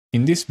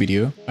In this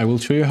video, I will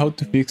show you how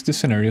to fix the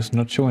scenarios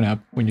not showing up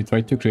when you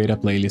try to create a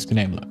playlist in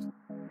Aimlabs.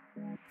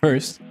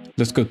 First,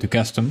 let's go to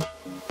Custom,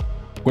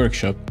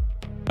 Workshop,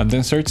 and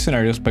then search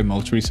scenarios by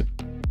most recent.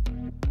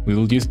 We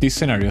will use this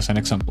scenario as an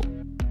example.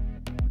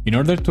 In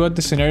order to add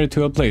the scenario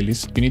to a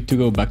playlist, you need to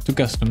go back to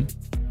Custom,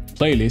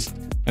 Playlist,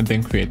 and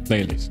then Create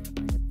Playlist.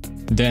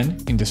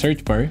 Then, in the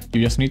search bar,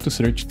 you just need to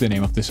search the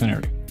name of the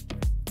scenario.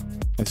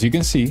 As you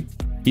can see,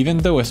 even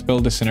though I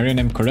spelled the scenario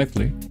name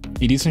correctly,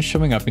 it isn't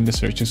showing up in the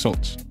search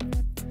results.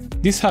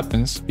 This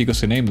happens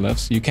because in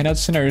Aimlabs you can add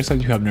scenarios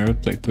that you have never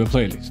played to a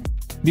playlist.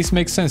 This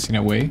makes sense in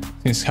a way,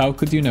 since how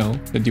could you know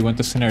that you want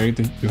a scenario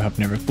that you have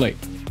never played?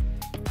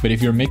 But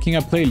if you're making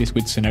a playlist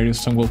with scenarios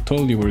someone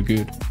told you were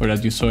good or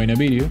that you saw in a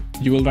video,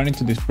 you will run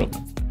into this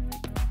problem.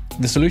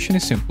 The solution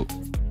is simple.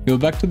 Go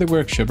back to the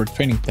Workshop or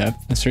Training tab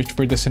and search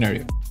for the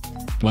scenario.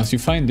 Once you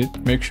find it,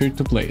 make sure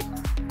to play it.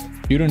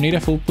 You don't need a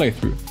full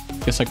playthrough,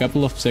 just a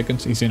couple of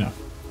seconds is enough.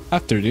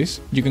 After this,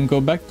 you can go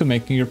back to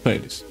making your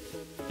playlist.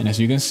 And as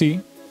you can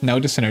see, now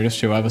the scenarios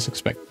show up as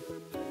expected.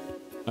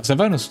 As a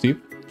bonus tip,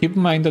 keep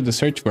in mind that the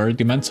search bar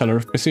demands a lot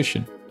of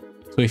precision.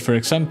 So if for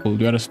example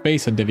you add a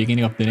space at the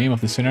beginning of the name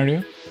of the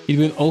scenario, it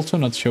will also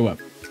not show up,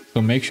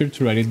 so make sure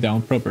to write it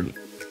down properly.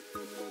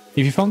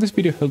 If you found this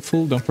video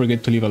helpful, don't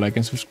forget to leave a like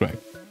and subscribe.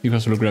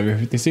 This was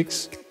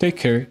Gravity56, take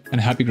care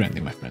and happy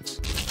grinding my friends.